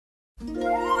We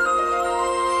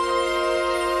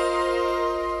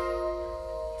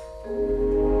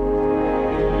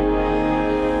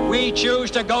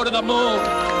choose to go to the moon.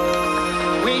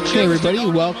 Hey everybody,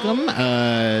 welcome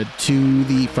to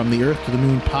the From the Earth to the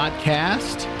Moon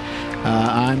podcast.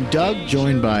 I'm Doug,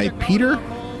 joined by Peter.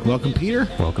 Welcome, Peter.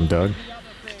 Welcome, Doug.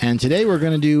 And today we're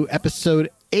going to do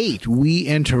episode 8. We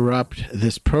interrupt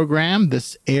this program.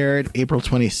 This aired April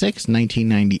 26,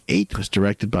 1998. It was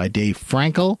directed by Dave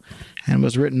Frankel and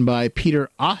was written by Peter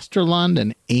Osterlund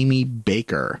and Amy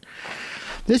Baker.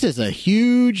 This is a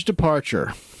huge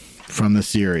departure from the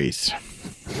series.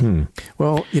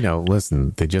 Well,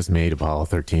 listen, they just made Apollo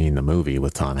 13, the movie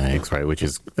with Tom Hanks, right? Which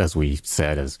is, as we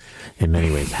said, is in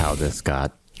many ways how this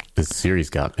series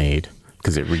got made,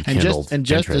 because it rekindled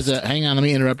interest. Hang on, let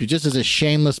me interrupt you. Just as a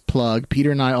shameless plug, Peter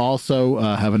and I also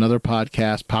have another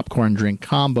podcast, Popcorn Drink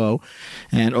Combo,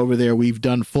 and over there we've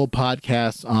done full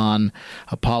podcasts on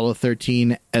Apollo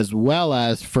 13 as well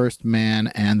as First Man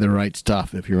and The Right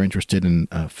Stuff, if you're interested in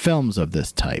films of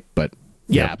this type. But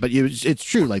yeah, but it's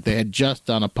true. Like, they had just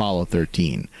done Apollo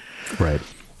 13. Right.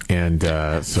 And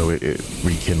so it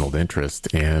rekindled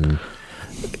interest. And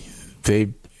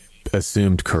they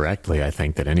assumed correctly, I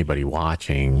think, that anybody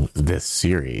watching this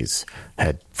series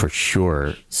had for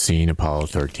sure seen Apollo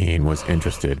 13, was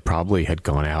interested, probably had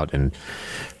gone out and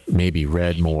maybe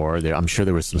read more. I'm sure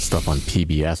there was some stuff on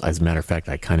PBS. As a matter of fact,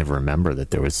 I kind of remember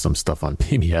that there was some stuff on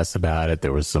PBS about it.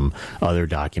 There was some other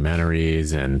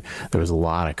documentaries, and there was a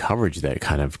lot of coverage that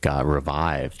kind of got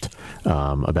revived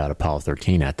about Apollo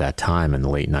 13 at that time in the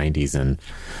late 90s. And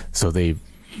so they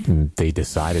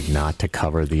decided not to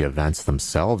cover the events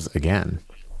themselves again.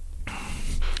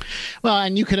 Well,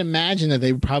 and you can imagine that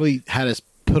they probably had us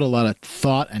put a lot of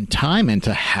thought and time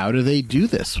into how do they do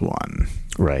this one.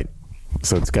 Right.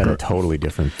 So it's got a totally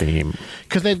different theme.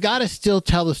 Because they've got to still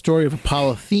tell the story of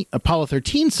Apollo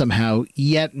 13 somehow,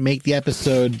 yet make the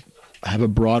episode have a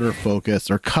broader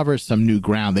focus or cover some new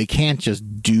ground. They can't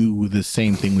just do the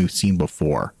same thing we've seen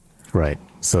before. Right.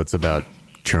 So it's about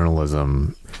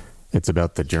journalism. It's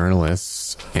about the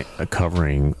journalists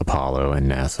covering Apollo and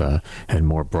NASA. And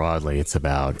more broadly, it's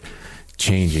about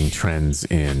changing trends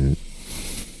in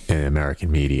American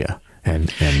media.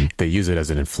 And they use it as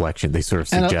an inflection. They sort of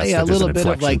suggest that there's an inflection point. A little bit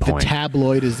of like the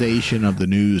tabloidization of the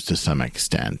news to some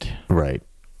extent. Right.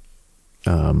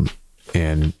 And,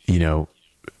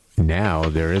 now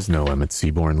there is no Emmett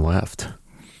Seaborn left.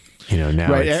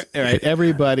 Now right.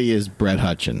 Everybody is Brett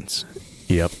Hutchins.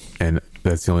 Yep. And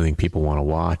that's the only thing people want to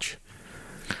watch.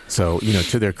 So,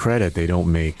 to their credit, they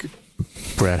don't make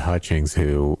Brett Hutchins,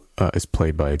 who is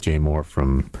played by Jay Moore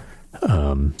from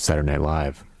Saturday Night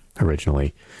Live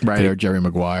originally. Right, or Jerry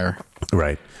Maguire.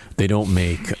 Right. They don't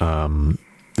make him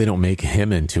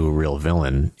into a real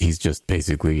villain. He's just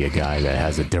basically a guy that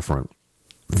has a different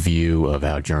view of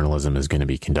how journalism is going to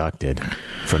be conducted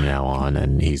from now on,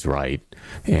 and he's right.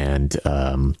 And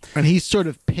he's sort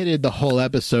of pitted the whole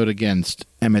episode against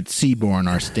Emmett Seaborn,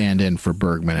 our stand-in for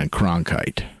Bergman and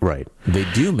Cronkite. Right. They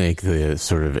do make the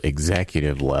sort of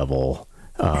executive level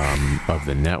of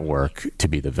the network to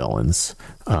be the villains.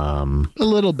 A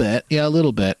little bit. Yeah, a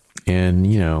little bit. And,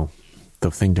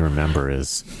 the thing to remember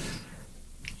is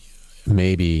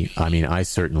I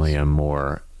certainly am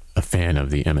more a fan of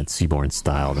the Emmett Seaborn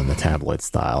style than the tabloid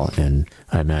style. And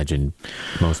I imagine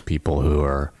most people who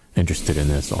are interested in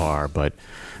this are, but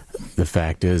the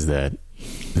fact is that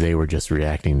they were just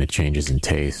reacting to changes in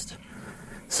taste.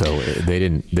 So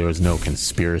there was no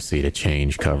conspiracy to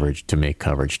change coverage, to make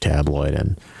coverage tabloid.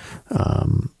 And,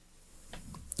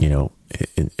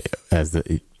 as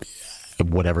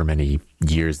whatever many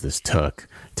years this took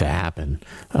to happen.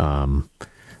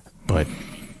 But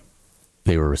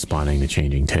they were responding to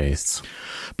changing tastes.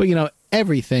 But,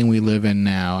 everything we live in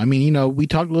now, we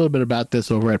talked a little bit about this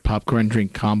over at Popcorn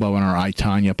Drink Combo on our I,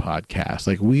 Tonya podcast.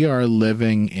 Like, we are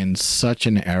living in such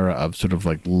an era of sort of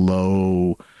like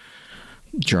low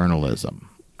journalism.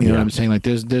 You know what I'm saying? Like,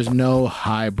 there's no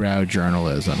highbrow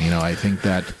journalism. I think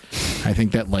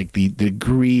that like the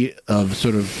degree of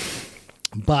sort of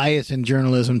bias in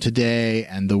journalism today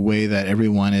and the way that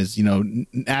everyone is,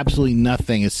 absolutely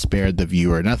nothing is spared the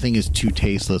viewer. Nothing is too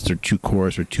tasteless or too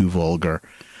coarse or too vulgar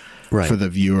for the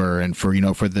viewer and for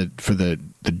the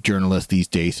journalist these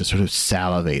days to sort of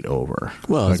salivate over.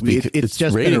 Well, like it's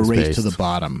just been a race to the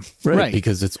bottom. Right.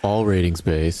 Because it's all ratings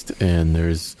based, and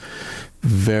there's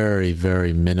very,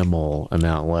 very minimal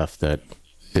amount left that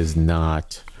is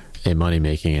not a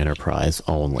money-making enterprise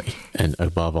only, and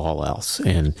above all else.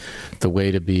 And the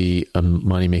way to be a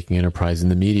money-making enterprise in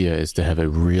the media is to have a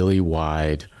really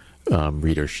wide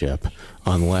readership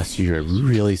unless you're a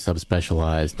really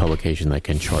subspecialized publication that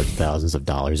can charge thousands of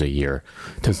dollars a year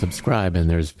to subscribe. And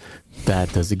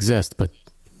that does exist, but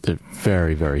there are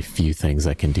very, very few things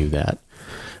that can do that.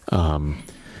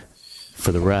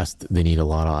 For the rest, they need a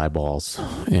lot of eyeballs.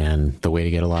 And the way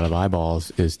to get a lot of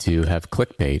eyeballs is to have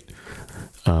clickbait,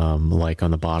 like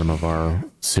on the bottom of our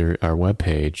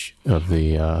webpage of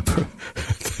the...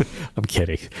 I'm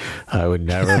kidding. I would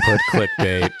never put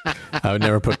clickbait. I would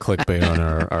never put clickbait on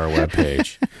our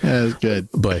webpage. That's good.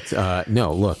 But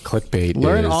no, look, clickbait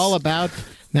Learn all about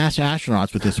NASA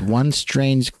astronauts with this one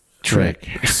strange trick.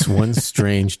 This one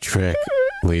strange trick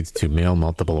leads to male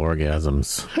multiple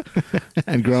orgasms.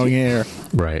 And growing hair.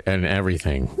 Right, and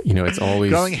everything. It's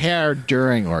always... Growing hair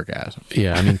during orgasm.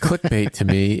 Yeah, I mean, clickbait to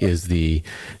me is the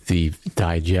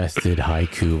digested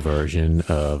haiku version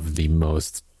of the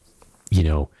most,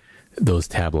 those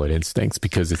tabloid instincts,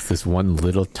 because it's this one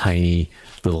little tiny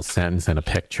little sentence and a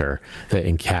picture that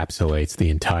encapsulates the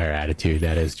entire attitude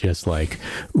that is just like,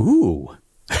 ooh.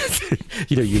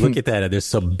 You look at that and there's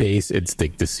some base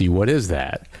instinct to see what is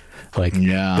that. Like,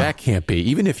 yeah. That can't be.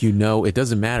 Even if it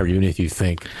doesn't matter, even if you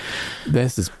think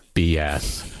this is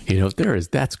BS,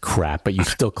 that's crap, but you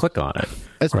still click on it.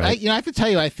 Right? I have to tell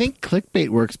you, I think clickbait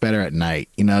works better at night.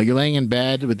 You're laying in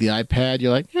bed with the iPad,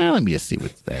 you're like, let me just see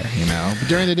what's there, But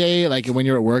during the day, like when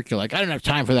you're at work, you're like, I don't have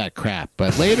time for that crap.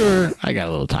 But later, I got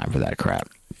a little time for that crap.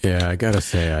 Yeah, I gotta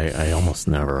say, I almost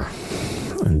never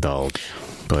indulge.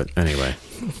 But anyway...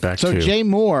 Jay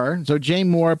Moore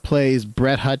plays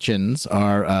Brett Hutchins,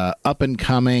 our up and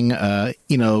coming, I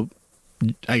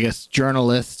guess,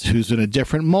 journalist who's in a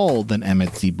different mold than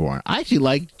Emmett Seaborn. I actually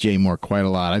like Jay Moore quite a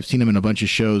lot. I've seen him in a bunch of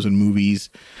shows and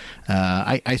movies.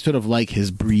 I sort of like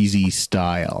his breezy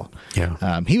style.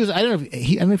 Yeah. He was. I don't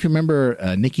know if you remember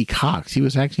Nikki Cox. He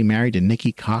was actually married to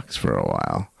Nikki Cox for a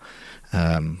while,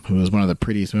 who was one of the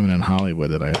prettiest women in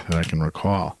Hollywood that I can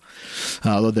recall.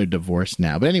 Although they're divorced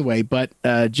now. But anyway,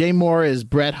 Jay Moore is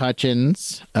Brett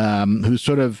Hutchins, he's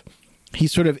sort of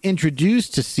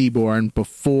introduced to Seaborn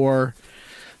before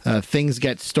things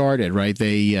get started, right?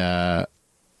 They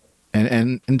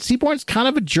and Seaborn's kind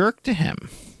of a jerk to him.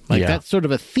 That's sort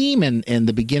of a theme in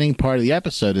the beginning part of the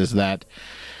episode, is that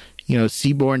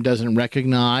Seaborn doesn't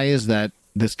recognize that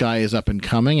this guy is up and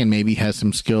coming and maybe has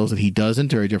some skills that he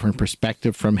doesn't, or a different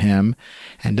perspective from him,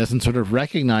 and doesn't sort of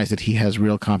recognize that he has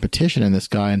real competition in this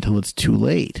guy until it's too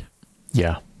late.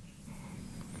 Yeah.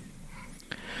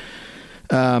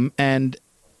 And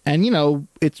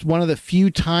it's one of the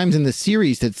few times in the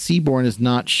series that Seaborn is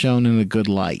not shown in a good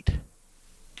light.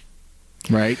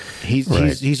 Right? He's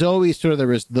always sort of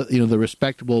the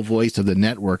respectable voice of the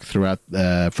network throughout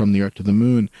From the Earth to the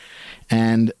Moon.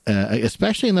 And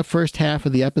especially in the first half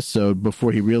of the episode,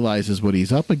 before he realizes what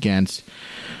he's up against,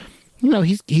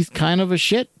 he's kind of a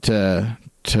shit to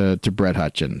Brett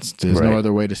Hutchins. There's no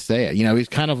other way to say it. He's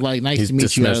kind of like, nice to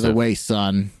meet you out of the way,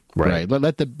 son. Right.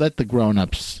 Let the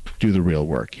grown-ups do the real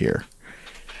work here.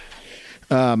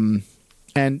 And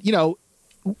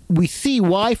we see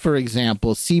why, for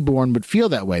example, Seaborn would feel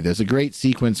that way. There's a great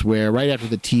sequence where right after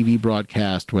the TV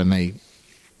broadcast, when they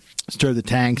stir the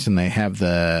tanks and they have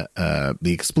the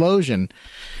explosion,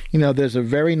 there's a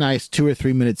very nice 2 or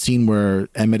 3 minute scene where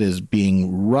Emmett is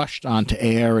being rushed onto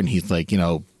air, and he's like,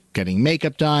 getting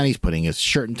makeup done, he's putting his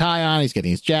shirt and tie on, he's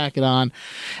getting his jacket on,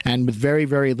 and with very,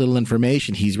 very little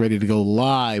information, he's ready to go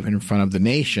live in front of the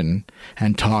nation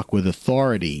and talk with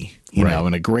authority,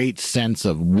 and a great sense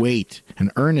of weight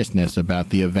and earnestness about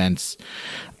the events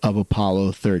of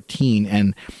Apollo 13.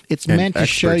 And it's meant to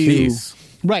show you...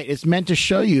 Right, it's meant to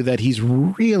show you that he's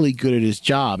really good at his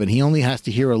job, and he only has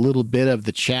to hear a little bit of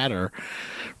the chatter,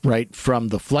 right, from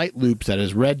the flight loops that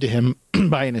is read to him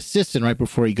by an assistant right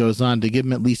before he goes on, to give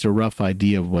him at least a rough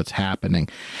idea of what's happening.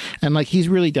 And, he's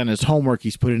really done his homework.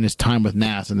 He's put in his time with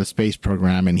NASA and the space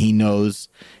program, and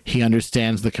he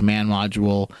understands the command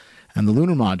module and the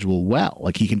lunar module well.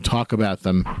 He can talk about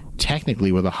them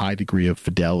technically with a high degree of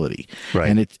fidelity. Right.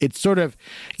 And it's sort of,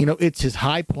 it's his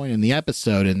high point in the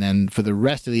episode, and then for the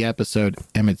rest of the episode,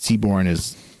 Emmett Seaborn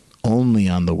is only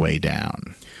on the way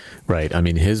down. Right. I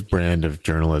mean, his brand of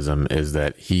journalism is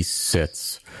that he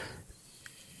sits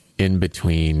in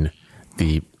between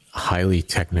the highly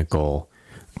technical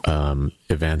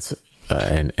events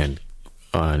and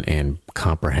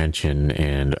comprehension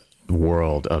and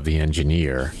world of the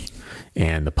engineer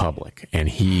and the public, and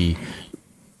he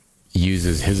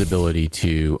uses his ability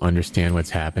to understand what's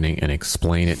happening and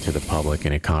explain it to the public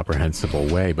in a comprehensible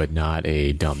way, but not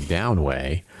a dumbed down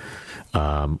way,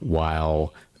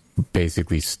 while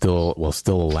basically still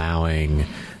allowing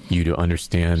you to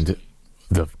understand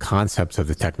the concepts of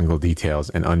the technical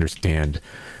details and understand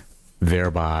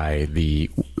thereby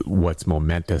what's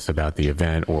momentous about the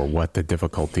event, or what the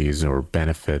difficulties or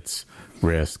benefits,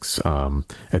 risks,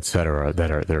 et cetera,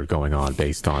 that are going on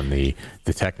based on the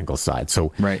technical side.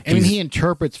 So right. I mean, he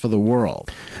interprets for the world.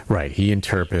 Right. He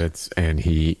interprets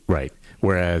right.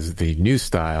 Whereas the new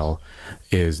style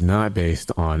is not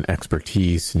based on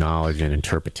expertise, knowledge, and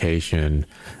interpretation.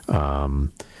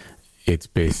 It's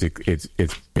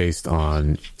based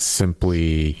on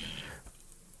simply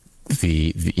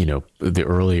the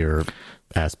earlier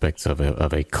aspects of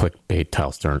a clickbait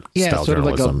style sort journalism. of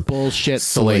like a bullshit,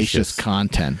 salacious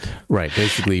content. Right.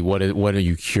 Basically, what are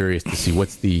you curious to see?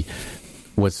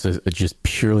 What's just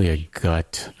purely a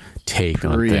gut take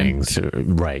on things?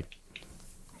 Right.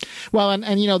 Well, and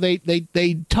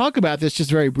they talk about this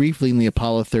just very briefly in the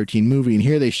Apollo 13 movie, and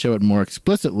here they show it more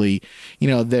explicitly.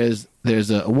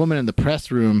 There's a woman in the press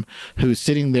room who's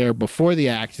sitting there before the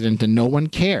accident, and no one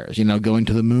cares. Going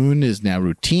to the moon is now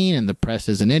routine, and the press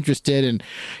isn't interested. And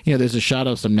there's a shot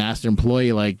of some NASA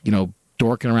employee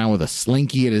dorking around with a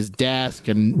slinky at his desk,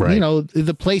 and right.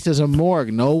 The place is a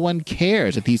morgue. No one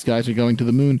cares that these guys are going to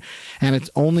the moon, and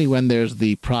it's only when there's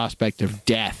the prospect of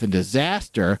death and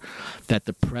disaster that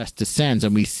the press descends.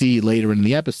 And we see later in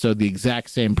the episode the exact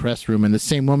same press room, and the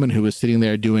same woman who was sitting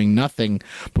there doing nothing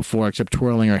before except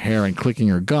twirling her hair and clicking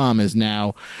her gum is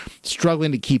now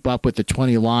struggling to keep up with the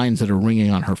 20 lines that are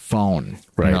ringing on her phone.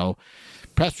 Right.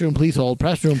 Press room, please hold.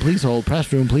 Press room, please hold.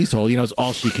 Press room, please hold. It's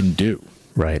all she can do.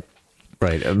 Right.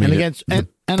 Right. I mean,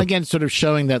 and again, sort of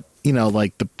showing that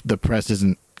the press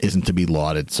isn't to be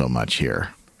lauded so much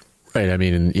here. Right. I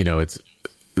mean, it's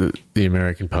the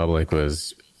American public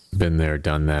been there,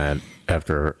 done that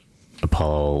after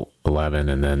Apollo 11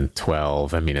 and then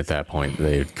 12. I mean, at that point,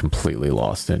 they completely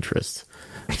lost interest.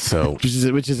 So,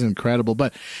 which is incredible.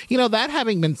 But that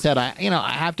having been said, I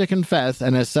have to confess,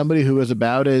 and as somebody who is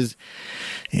about as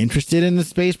interested in the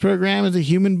space program as a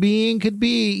human being could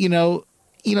be,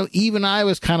 even I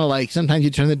was kind of like, sometimes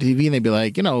you turn the TV and they'd be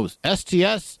like,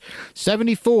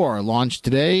 STS-74 launched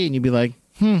today, and you'd be like,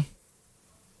 right.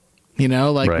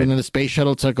 When the space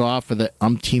shuttle took off for the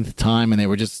umpteenth time and they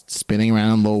were just spinning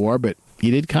around in low orbit,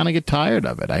 you did kind of get tired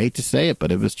of it. I hate to say it,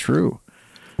 but it was true.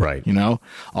 Right.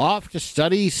 Off to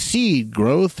study seed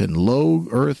growth and low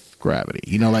Earth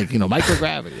gravity.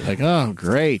 Microgravity. Like, oh,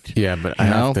 great. Yeah, but I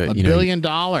have to, $1 billion.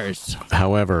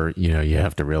 However, you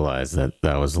have to realize that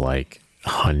was like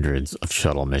hundreds of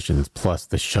shuttle missions, plus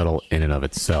the shuttle in and of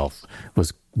itself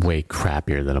was way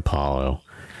crappier than Apollo.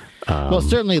 Well,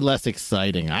 certainly less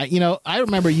exciting. I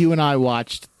remember you and I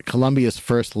watched Columbia's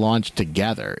first launch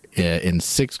together in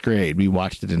 6th grade. We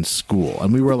watched it in school,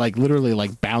 and we were literally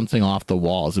bouncing off the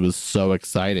walls. It was so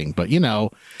exciting. But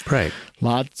right,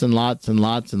 lots and lots and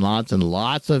lots and lots and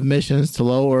lots of missions to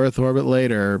low Earth orbit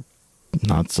later,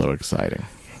 not so exciting.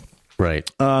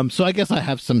 Right. So I guess I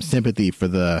have some sympathy for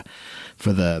the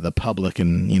public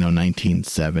in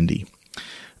 1970.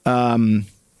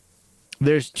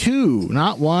 There's two,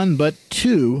 not one, but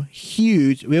two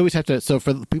huge. We always have to. So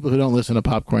for the people who don't listen to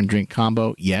Popcorn Drink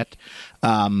Combo yet,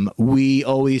 we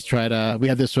always try to. We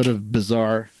have this sort of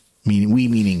bizarre.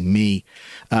 Meaning me,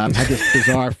 had this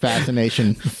bizarre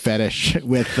fascination fetish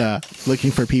with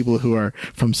looking for people who are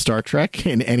from Star Trek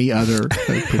in any other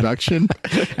production.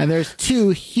 And there's two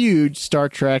huge Star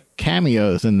Trek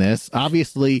cameos in this.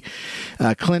 Obviously,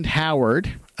 Clint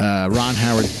Howard, Ron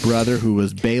Howard's brother, who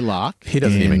was Baylock. He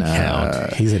doesn't even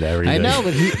count. He's at everything. I know,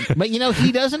 but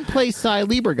he doesn't play Cy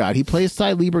Liebergott. He plays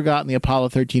Cy Liebergott in the Apollo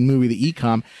 13 movie, the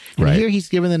Ecom. And here he's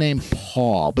given the name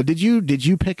Paul. But did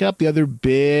you pick up the other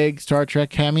big Star Trek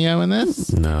cameo in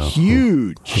this? No.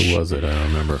 Huge. Who was it? I don't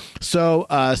remember. So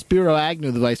Spiro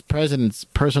Agnew, the vice president's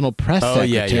personal press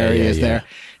secretary, is there.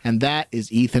 And that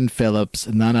is Ethan Phillips,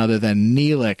 none other than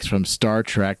Neelix from Star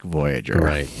Trek Voyager.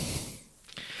 Right.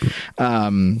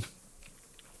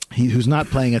 Who's not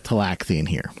playing a Talaxian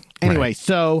here. Anyway,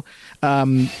 so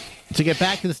to get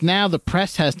back to this now, the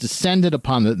press has descended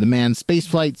upon the Manned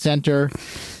Spaceflight Center.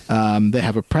 They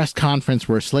have a press conference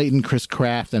where Slayton, Chris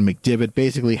Kraft, and McDivitt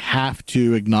basically have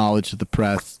to acknowledge to the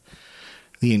press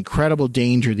the incredible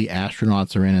danger the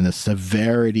astronauts are in and the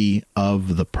severity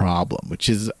of the problem, which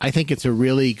is, I think it's a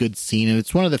really good scene. And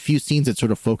it's one of the few scenes that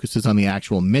sort of focuses on the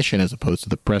actual mission as opposed to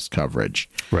the press coverage.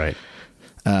 Right.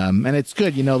 And it's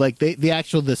good,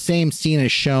 the same scene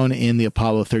is shown in the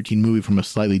Apollo 13 movie from a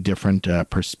slightly different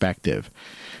perspective.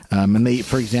 And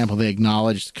for example, they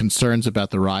acknowledged concerns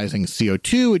about the rising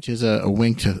CO2, which is a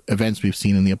wink to events we've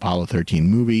seen in the Apollo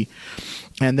 13 movie.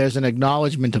 And there's an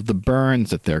acknowledgement of the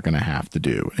burns that they're going to have to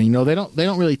do. And, they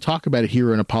don't really talk about it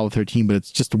here in Apollo 13, but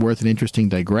it's just worth an interesting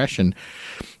digression.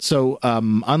 So,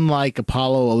 unlike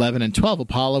Apollo 11 and 12,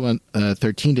 Apollo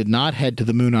 13 did not head to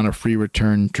the moon on a free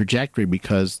return trajectory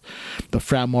because the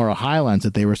Frau Maurer Highlands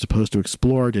that they were supposed to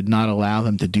explore did not allow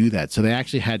them to do that. So they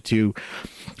actually had to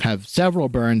have several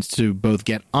burns to both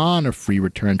get on a free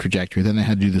return trajectory. Then they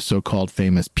had to do the so-called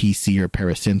famous PC or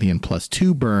Parasynthian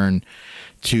 +2 burn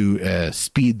to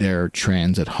speed their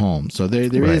transit home. So there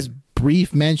Right. is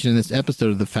brief mention in this episode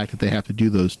of the fact that they have to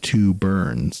do those 2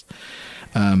 burns.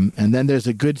 And then there's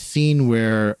a good scene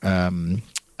where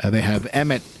they have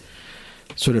Emmett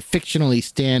sort of fictionally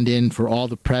stand in for all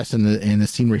the press in the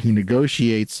scene where he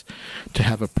negotiates to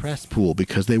have a press pool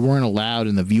because they weren't allowed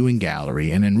in the viewing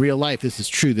gallery. And in real life, this is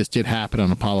true. This did happen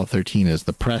on Apollo 13 as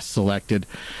the press selected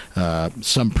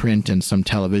some print and some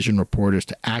television reporters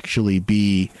to actually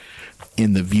be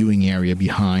in the viewing area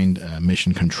behind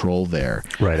mission control there.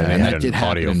 Right, and that did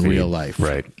happen in real life.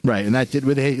 Right. Right, and that did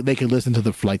they could listen to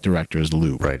the flight director's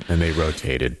loop. Right, and they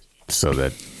rotated so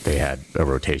that they had a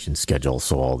rotation schedule,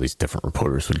 so all these different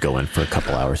reporters would go in for a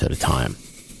couple hours at a time.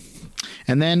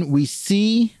 And then we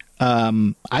see,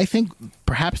 I think,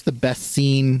 perhaps the best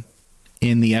scene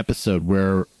in the episode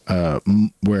where I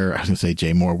was going to say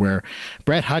Jay Moore, where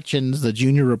Brett Hutchins, the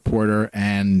junior reporter,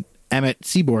 and Emmett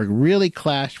Seaborg really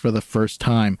clashed for the first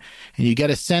time. And you get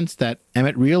a sense that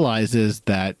Emmett realizes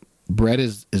that Brett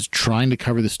is trying to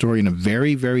cover the story in a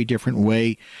very, very different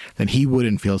way than he would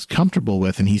and feels comfortable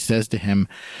with. And he says to him,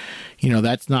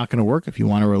 that's not going to work if you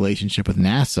want a relationship with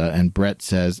NASA. And Brett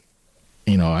says,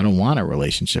 I don't want a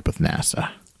relationship with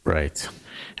NASA. Right.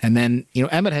 And then,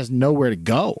 Emmett has nowhere to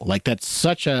go. Like, that's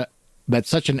such an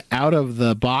out of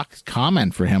the box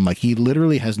comment for him. Like, he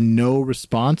literally has no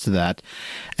response to that.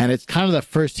 And it's kind of the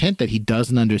first hint that he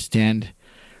doesn't understand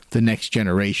the next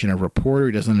generation of reporter.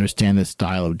 He doesn't understand this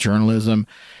style of journalism.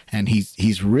 And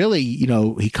he's really,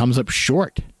 he comes up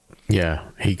short. Yeah,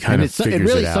 he kind of figures it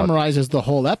really it out. Summarizes the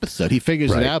whole episode. He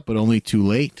figures it out, but only too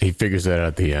late. He figures it out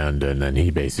at the end, and then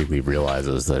he basically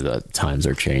realizes that times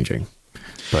are changing.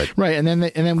 But right, and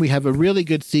then we have a really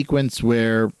good sequence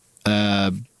where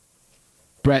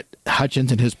Brett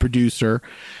Hutchins and his producer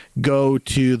go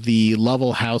to the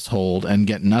Lovell household and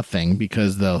get nothing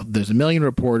because there's a million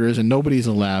reporters and nobody's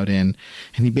allowed in.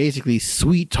 And he basically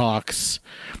sweet talks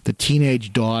the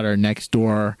teenage daughter next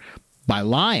door by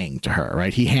lying to her,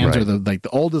 right? He hands her the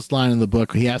oldest line in the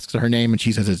book. He asks her name and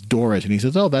she says it's Doris. And he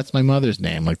says, oh, that's my mother's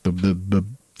name. Like the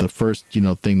first,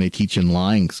 thing they teach in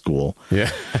lying school.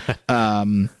 yeah.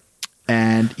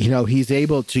 And, he's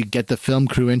able to get the film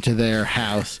crew into their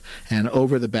house and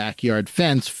over the backyard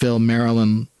fence, film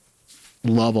Marilyn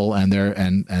Lovell and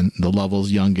the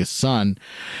Lovell's youngest son,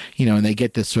 and they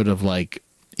get this sort of like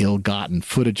ill-gotten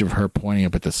footage of her pointing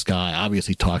up at the sky,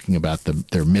 obviously talking about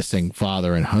their missing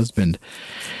father and husband.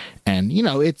 And,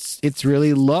 it's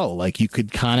really low. Like, you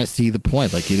could kind of see the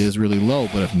point. Like, it is really low.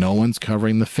 But if no one's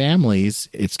covering the families,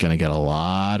 it's going to get a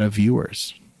lot of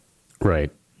viewers.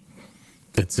 Right.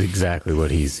 It's exactly what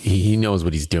he knows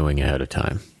what he's doing ahead of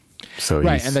time. So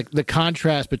right, and the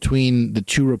contrast between the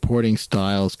two reporting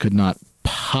styles could not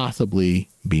possibly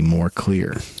be more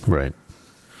clear. Right.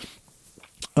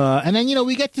 And then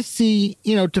we get to see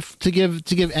to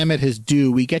give Emmett his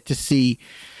due, we get to see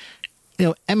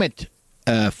Emmett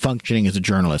functioning as a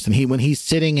journalist, and when he's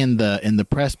sitting in the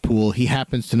press pool, he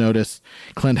happens to notice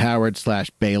Clint Howard /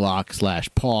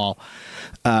 Baylock / Paul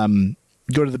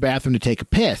go to the bathroom to take a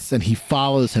piss, and he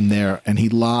follows him there, and he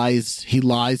lies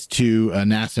to a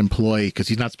NASA employee because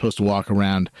he's not supposed to walk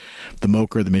around the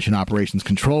MOCR, the Mission Operations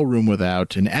Control Room,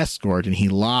 without an escort, and he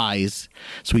lies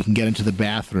so he can get into the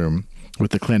bathroom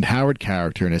with the Clint Howard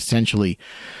character and essentially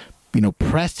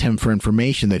press him for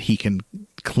information that he can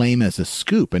claim as a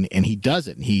scoop, and he does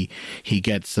it. He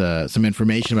gets some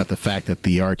information about the fact that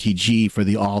the RTG for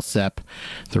the ALSEP,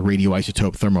 the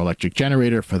radioisotope thermoelectric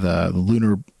generator for the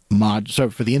lunar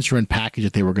for the instrument package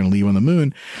that they were going to leave on the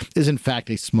moon, is in fact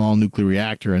a small nuclear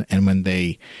reactor. And when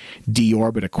they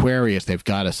deorbit Aquarius, they've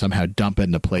got to somehow dump it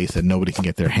in a place that nobody can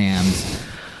get their hands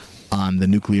on the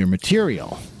nuclear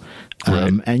material.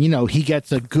 Right. And, he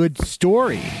gets a good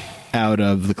story out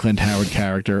of the Clint Howard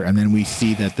character, and then we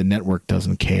see that the network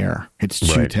doesn't care. It's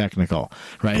too technical,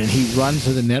 right? And he runs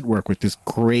to the network with this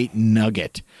great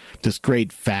nugget, this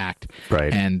great fact,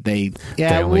 right? And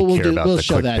we'll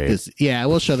show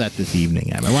that this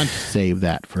evening. I want to save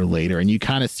that for later, and you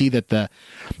kind of see that the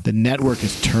network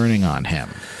is turning on him.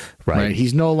 Right.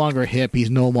 He's no longer hip. He's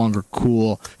no longer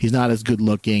cool. He's not as good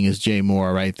looking as Jay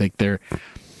Moore. Right. Like their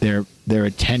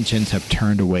attentions have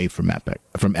turned away from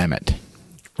Emmett.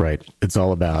 Right. It's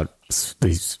all about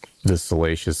the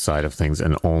salacious side of things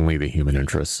and only the human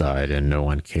interest side, and no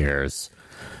one cares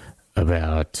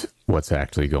about what's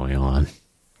actually going on.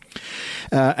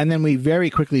 And then we very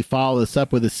quickly follow this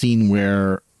up with a scene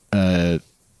where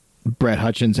Brett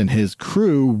Hutchins and his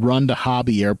crew run to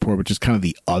Hobby Airport, which is kind of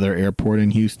the other airport in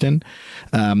Houston.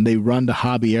 They run to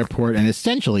Hobby Airport and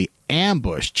essentially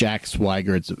ambush Jack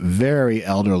Swigert very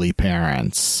elderly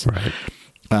parents. Right.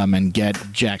 And get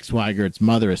Jack Swigert's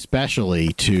mother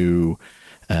especially to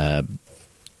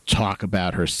talk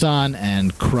about her son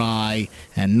and cry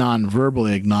and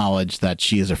non-verbally acknowledge that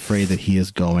she is afraid that he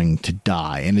is going to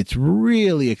die. And it's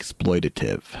really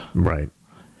exploitative. Right.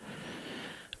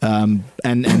 And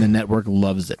the network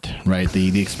loves it, right?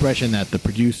 The expression that the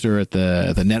producer at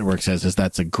the network says is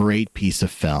that's a great piece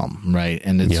of film, right?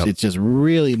 And it's just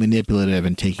really manipulative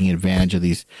and taking advantage of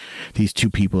these two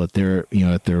people at their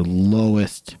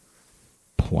lowest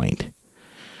point.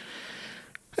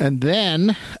 And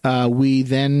then we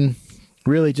then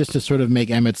really, just to sort of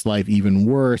make Emmett's life even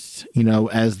worse,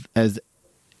 as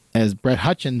Brett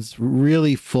Hutchins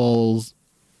really falls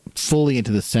fully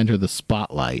into the center of the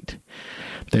spotlight.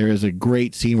 There is a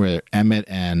great scene where Emmett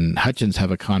and Hutchins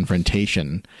have a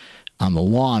confrontation on the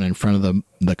lawn in front of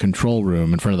the control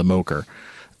room, in front of the Moker,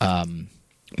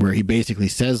 where he basically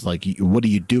says, like, what are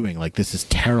you doing? Like, this is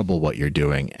terrible what you're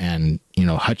doing. And,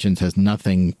 Hutchins has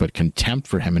nothing but contempt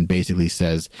for him and basically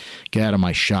says, get out of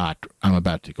my shot. I'm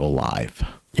about to go live.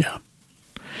 Yeah.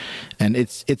 And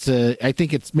I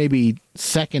think it's maybe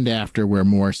second after where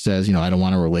Morse says, I don't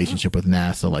want a relationship with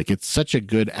NASA. Like, it's such a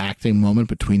good acting moment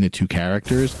between the two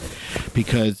characters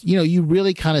because, you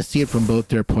really kind of see it from both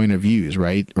their point of views,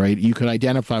 right? Right. You could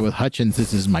identify with Hutchins.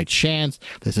 This is my chance.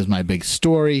 This is my big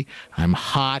story. I'm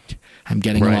hot. I'm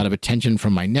getting a lot of attention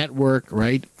from my network,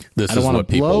 right? This is what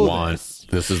people want.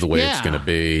 This is the way it's going to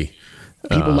be.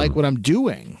 People like what I'm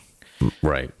doing.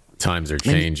 Right. Times are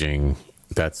changing.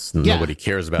 Nobody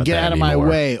cares about Get that out of anymore. my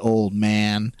way, old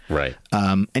man. Right.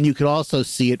 And you could also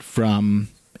see it from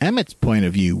Emmett's point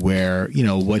of view where,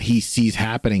 what he sees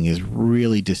happening is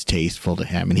really distasteful to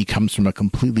him. And he comes from a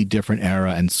completely different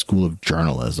era and school of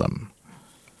journalism.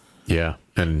 Yeah.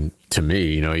 And to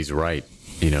me, he's right.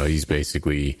 He's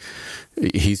basically,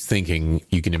 he's thinking,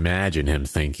 you can imagine him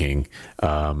thinking,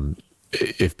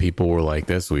 if people were like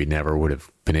this, we never would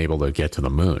have been able to get to the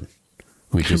moon.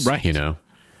 We just, right.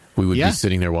 We would be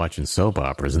sitting there watching soap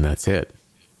operas, and that's it.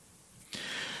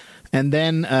 And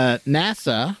then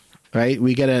NASA, right?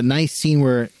 We get a nice scene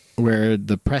where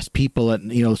the press people at,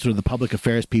 sort of the public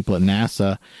affairs people at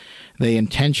NASA, they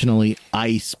intentionally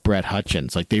ice Brett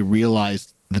Hutchins. Like, they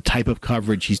realize the type of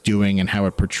coverage he's doing and how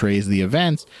it portrays the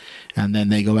events, and then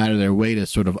they go out of their way to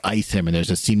sort of ice him. And there's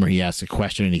a scene where he asks a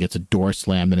question and he gets a door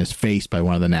slammed in his face by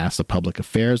one of the NASA public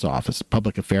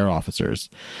affair officers.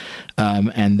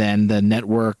 And then the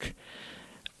network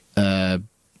and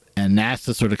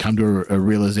NASA sort of come to a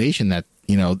realization that,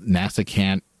 NASA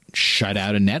can't shut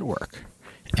out a network.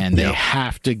 And they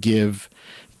have to give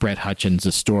Brett Hutchins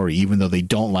a story. Even though they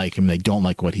don't like him, they don't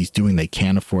like what he's doing, they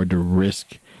can't afford to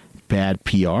risk bad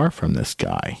PR from this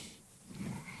guy.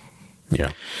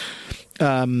 Yeah.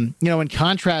 In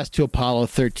contrast to Apollo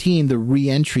 13, the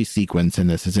re-entry sequence in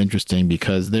this is interesting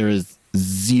because there is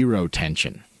zero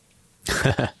tension.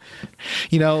 That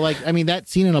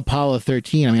scene in Apollo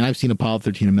 13, I've seen Apollo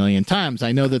 13 a million times.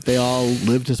 I know that they all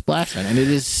live to splashdown, and it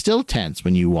is still tense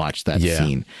when you watch that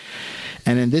scene.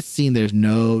 And in this scene, there's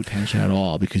no tension at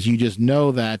all because you just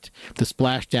know that the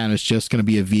splashdown is just going to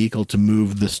be a vehicle to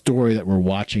move the story that we're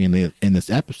watching in this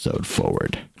episode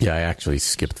forward. Yeah, I actually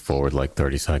skipped forward like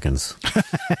 30 seconds.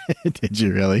 Did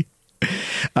you really?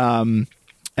 And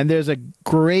there's a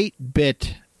great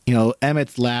bit,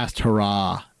 Emmett's last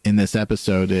hurrah in this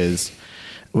episode is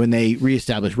when they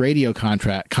reestablish radio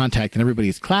contact and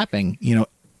everybody's clapping.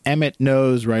 Emmett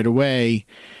knows right away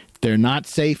they're not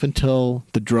safe until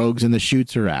the drogues and the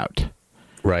chutes are out.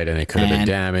 Right, and it could have been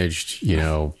damaged.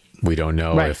 We don't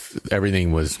know if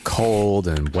everything was cold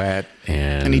and wet.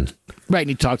 And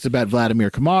he talks about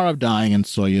Vladimir Komarov dying in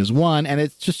Soyuz 1, and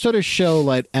it's just sort of show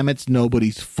like Emmett's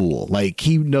nobody's fool. Like,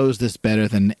 he knows this better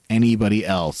than anybody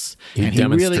else. And he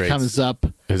really comes up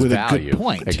with a good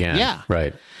point. Again. Yeah.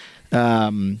 Right.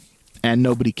 And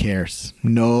nobody cares.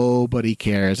 Nobody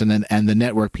cares. And the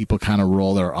network people kind of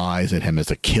roll their eyes at him as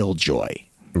a killjoy.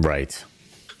 Right.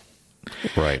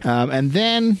 Right. And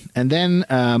then,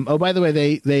 by the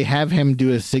way, they have him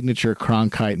do a signature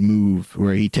Cronkite move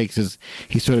where he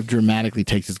sort of dramatically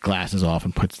takes his glasses off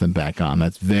and puts them back on.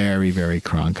 That's very, very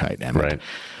Cronkite, Emmett. Right.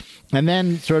 And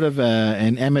then, sort of,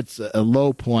 in Emmett's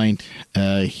low point,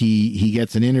 he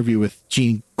gets an interview with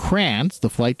Gene Kranz, the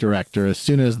flight director, as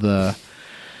soon as the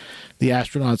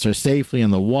astronauts are safely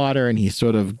in the water, and he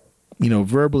sort of,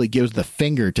 verbally gives the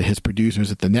finger to his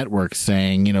producers at the network,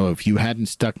 saying, if you hadn't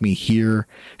stuck me here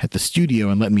at the studio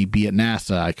and let me be at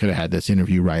NASA, I could have had this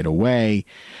interview right away.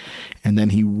 And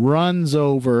then he runs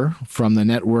over from the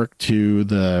network to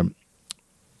the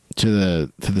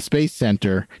Space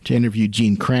Center to interview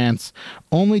Gene Kranz,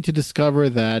 only to discover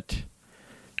that,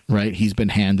 right, he's been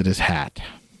handed his hat.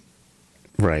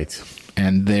 Right.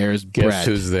 And there's Guess Brett.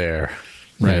 who's there?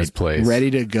 Right. In his place. Ready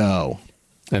to go.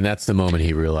 And that's the moment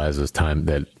he realizes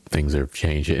that things are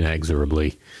changing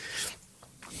inexorably.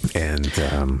 And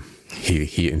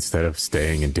he instead of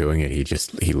staying and doing it,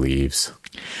 he leaves.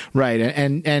 Right.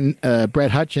 And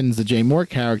Brett Hutchins, the Jay Moore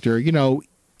character,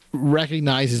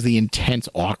 recognizes the intense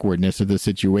awkwardness of the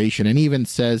situation and even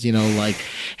says,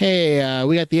 hey,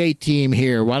 we got the A-team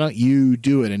here. Why don't you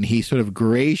do it? And he sort of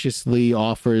graciously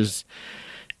offers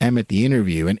Emmett the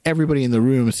interview, and everybody in the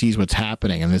room sees what's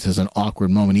happening, and this is an awkward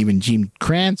moment. Even Gene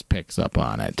Kranz picks up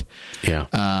on it. Yeah.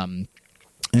 And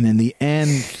in the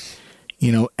end,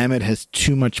 Emmett has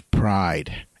too much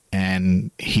pride,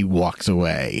 and he walks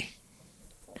away.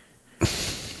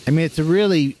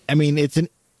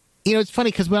 It's funny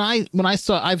because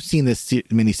I've seen this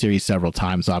miniseries several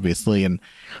times, obviously, and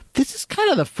this is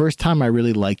kind of the first time I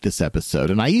really liked this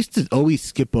episode. And I used to always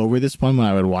skip over this one when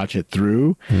I would watch it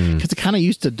through because it kind of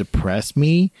used to depress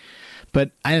me.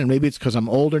 But I don't know, maybe it's because I'm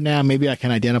older now. Maybe I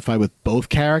can identify with both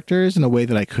characters in a way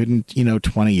that I couldn't,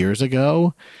 20 years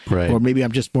ago. Right. Or maybe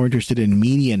I'm just more interested in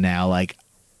media now. Like,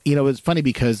 it's funny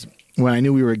because when I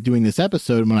knew we were doing this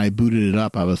episode, when I booted it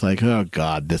up, I was like, oh,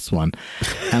 God, this one.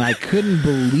 And I couldn't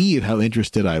believe how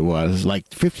interested I was. Like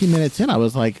 15 minutes in, I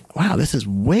was like, wow, this is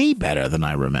way better than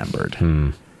I remembered.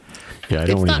 Yeah, I don't It's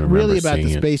even not remember really about the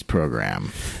seeing it. space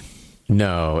program.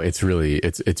 No, it's really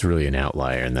an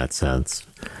outlier in that sense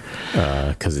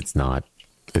because it's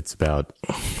about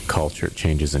culture,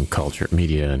 changes in culture,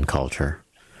 media and culture.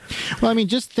 Well,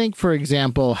 just think, for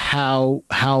example, how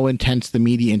intense the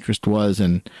media interest was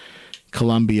in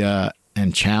Columbia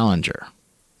and Challenger,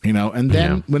 and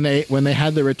then when they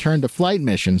had the return to flight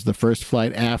missions, the first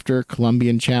flight after Columbia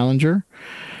and Challenger,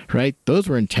 right? Those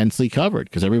were intensely covered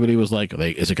because everybody was like,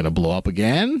 is it going to blow up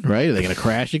again? Right? Are they going to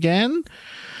crash again?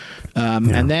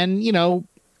 And then,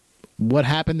 what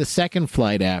happened the second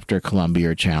flight after Columbia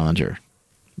or Challenger?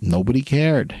 Nobody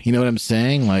cared. You know what I'm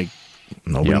saying? Like,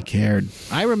 nobody cared.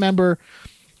 I remember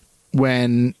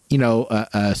when,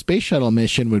 a space shuttle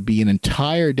mission would be an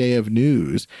entire day of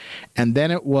news. And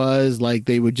then it was like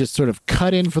they would just sort of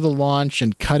cut in for the launch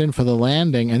and cut in for the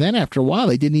landing. And then after a while,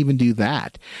 they didn't even do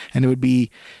that. And it would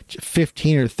be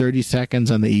 15 or 30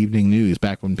 seconds on the evening news.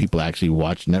 Back when people actually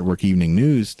watched network evening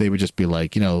news, they would just be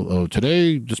like,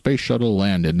 today the space shuttle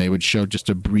landed. And they would show just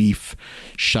a brief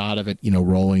shot of it,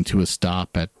 rolling to a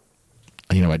stop at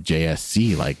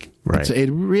JSC. Like, right. It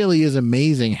really is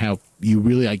amazing how you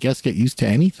really, I guess, get used to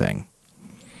anything.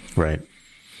 Right.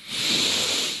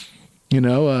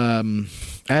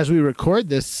 As we record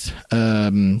this,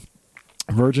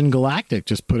 Virgin Galactic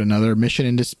just put another mission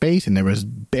into space, and there was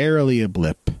barely a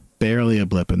blip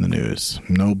in the news.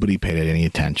 Nobody paid it any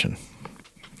attention.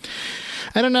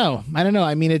 I don't know.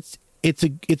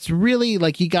 It's really,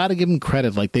 like, you got to give them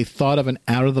credit. Like, they thought of an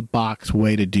out of the box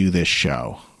way to do this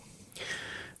show.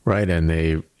 Right, and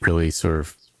they really sort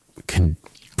of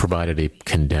provided a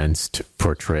condensed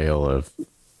portrayal of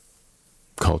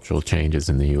cultural changes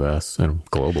in the U.S. and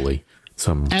globally.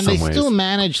 And they still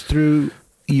managed through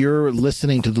your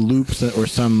listening to the loops or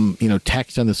some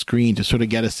text on the screen to sort of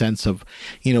get a sense of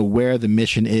where the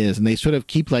mission is, and they sort of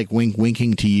keep like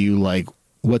winking to you like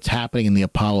what's happening in the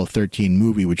Apollo 13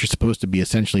 movie, which is supposed to be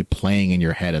essentially playing in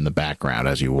your head in the background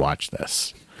as you watch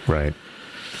this. Right.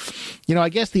 I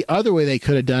guess the other way they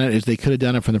could have done it is they could have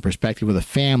done it from the perspective of the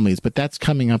families, but that's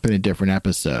coming up in a different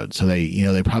episode. So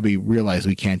they probably realize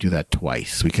we can't do that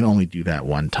twice. We can only do that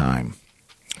one time.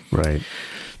 Right.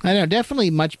 I know, definitely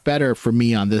much better for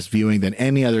me on this viewing than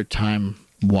any other time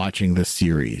watching this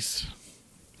series.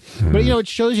 But, it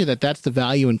shows you that that's the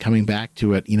value in coming back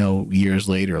to it, years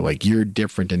later. Like, you're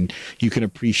different and you can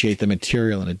appreciate the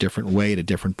material in a different way at a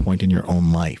different point in your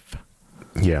own life.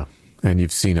 Yeah. And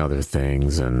you've seen other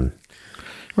things and...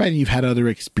 Right, and you've had other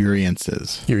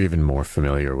experiences. You're even more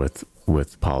familiar with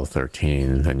Apollo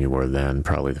 13 than you were then,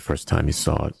 probably the first time you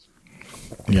saw it.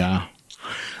 Yeah.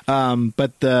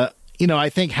 But I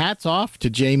think hats off to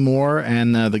Jay Moore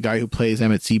and the guy who plays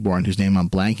Emmett Seaborn, whose name I'm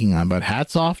blanking on, but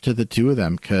hats off to the two of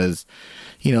them because,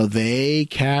 they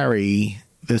carry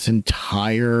this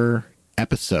entire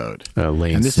episode.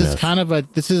 Lane and this Smith. is kind of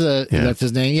that's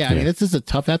his name. Yeah, I mean, this is a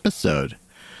tough episode.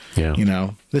 Yeah. You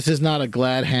know, this is not a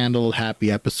glad-handled, happy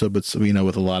episode, but, you know,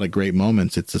 with a lot of great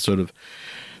moments. It's a sort of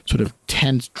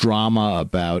tense drama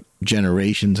about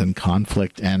generations and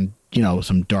conflict and, you know,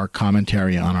 some dark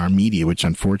commentary on our media, which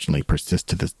unfortunately persists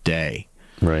to this day.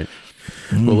 Right.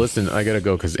 Well, listen, I got to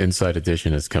go because Inside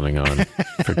Edition is coming on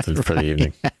for the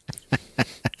evening.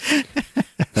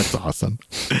 That's awesome.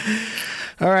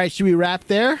 All right. Should we wrap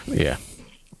there? Yeah.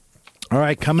 All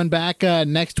right. Coming back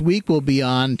next week, we'll be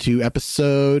on to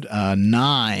episode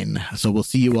 9. So we'll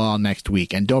see you all next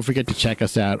week. And don't forget to check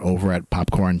us out over at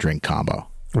Popcorn Drink Combo.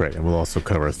 Right. And we'll also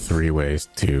cover 3 ways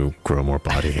to grow more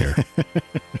body hair.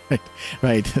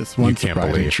 Right. That's one can't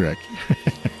surprising believe. trick.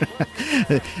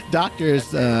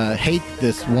 Doctors hate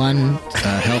this one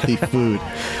healthy food.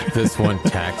 This one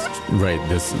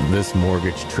this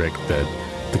mortgage trick that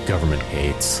the government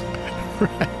hates.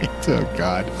 Right. Oh,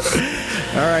 God.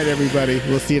 All right, everybody.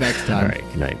 We'll see you next time. All right.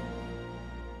 Good night.